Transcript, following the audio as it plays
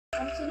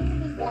I'm sitting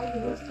with this guy who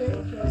was very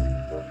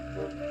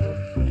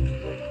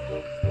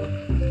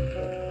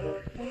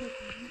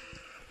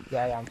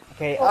Yeah, yeah.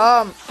 Okay,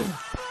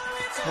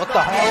 what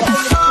the hell?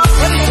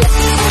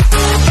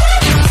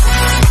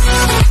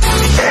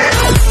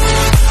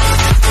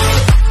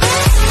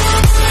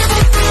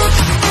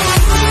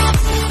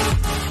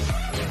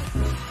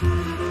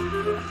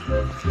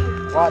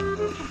 What?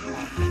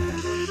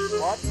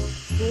 What?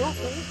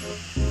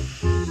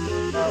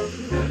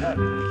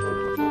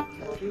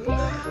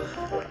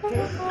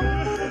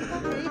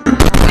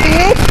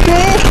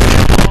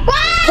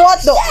 What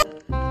the?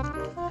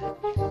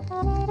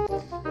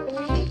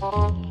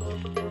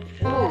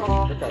 Ooh,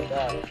 look at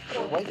that.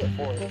 What is it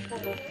for?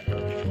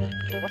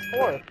 What's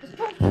for?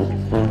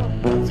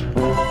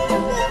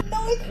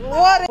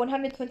 What?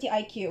 120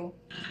 IQ.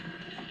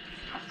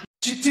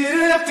 You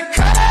didn't have to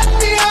cut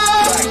me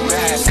off.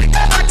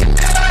 I can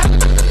never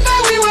know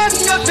we were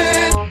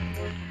nothing.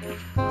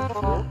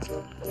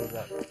 What is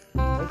that?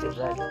 What is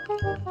red?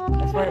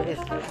 That's where it is.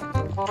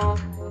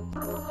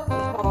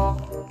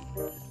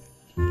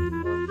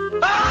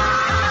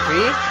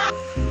 Three?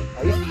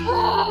 Are you?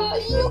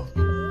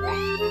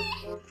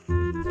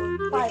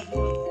 Five.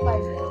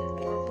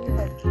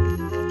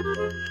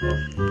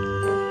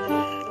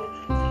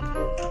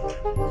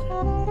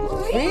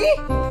 Three?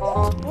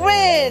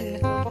 Win!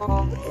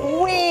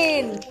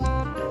 Win!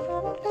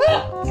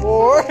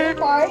 Four?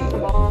 Five.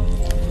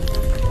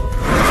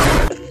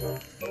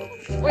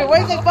 Wait, why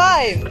is it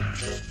five?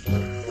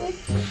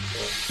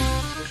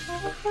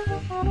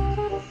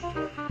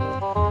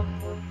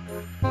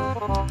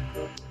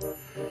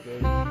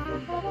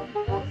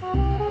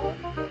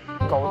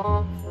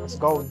 Gold. It's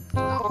gold.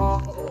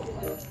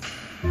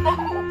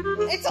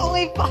 It's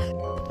only five.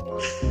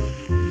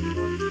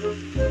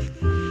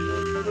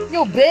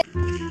 You bitch.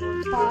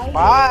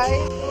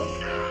 Five.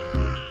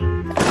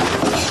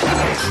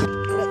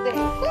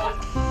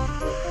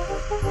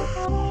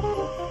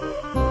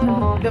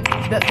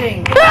 The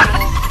thing.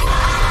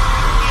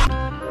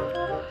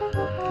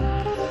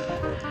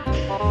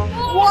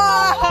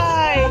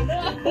 Why?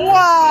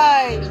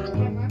 Why?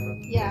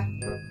 Yeah.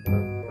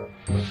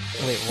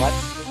 Wait, what?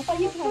 I thought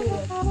you played it.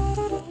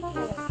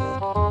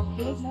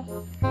 There was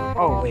nothing.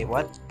 Oh, wait,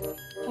 what?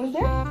 Was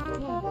there?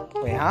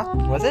 Yeah. Wait, huh?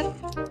 Was it?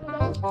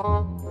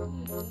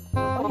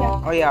 Oh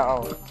yeah. Oh, yeah,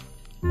 oh.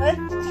 What?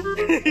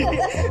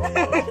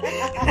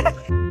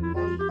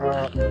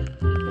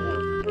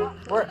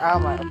 Where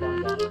am I?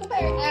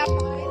 Okay, I'm down.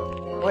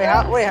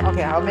 Wait,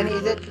 okay, how many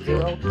is it?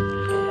 0?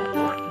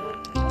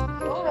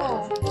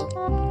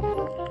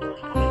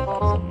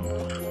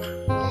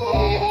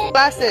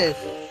 Glasses!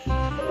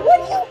 What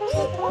do you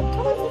mean? What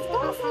color is his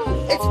glasses?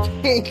 It's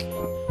pink!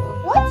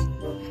 What?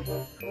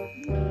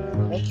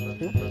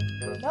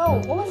 No,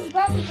 what was his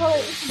glasses color?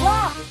 It's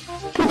black.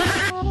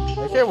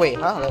 Is there? Wait,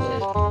 huh?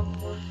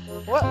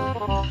 What?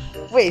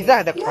 Wait, is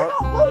that the You're color?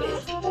 not loaded.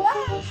 It's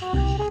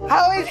black.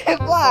 How is it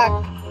black?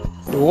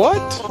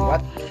 What?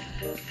 What?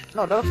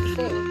 No, that was the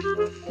same.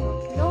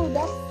 No,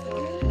 that's.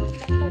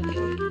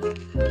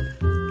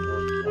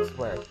 I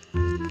swear.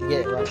 You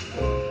get it right.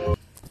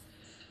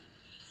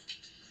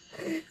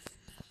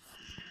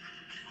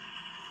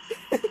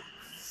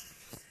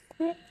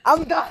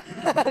 I'm done!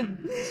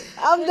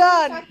 I'm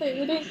done!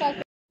 We didn't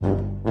factor.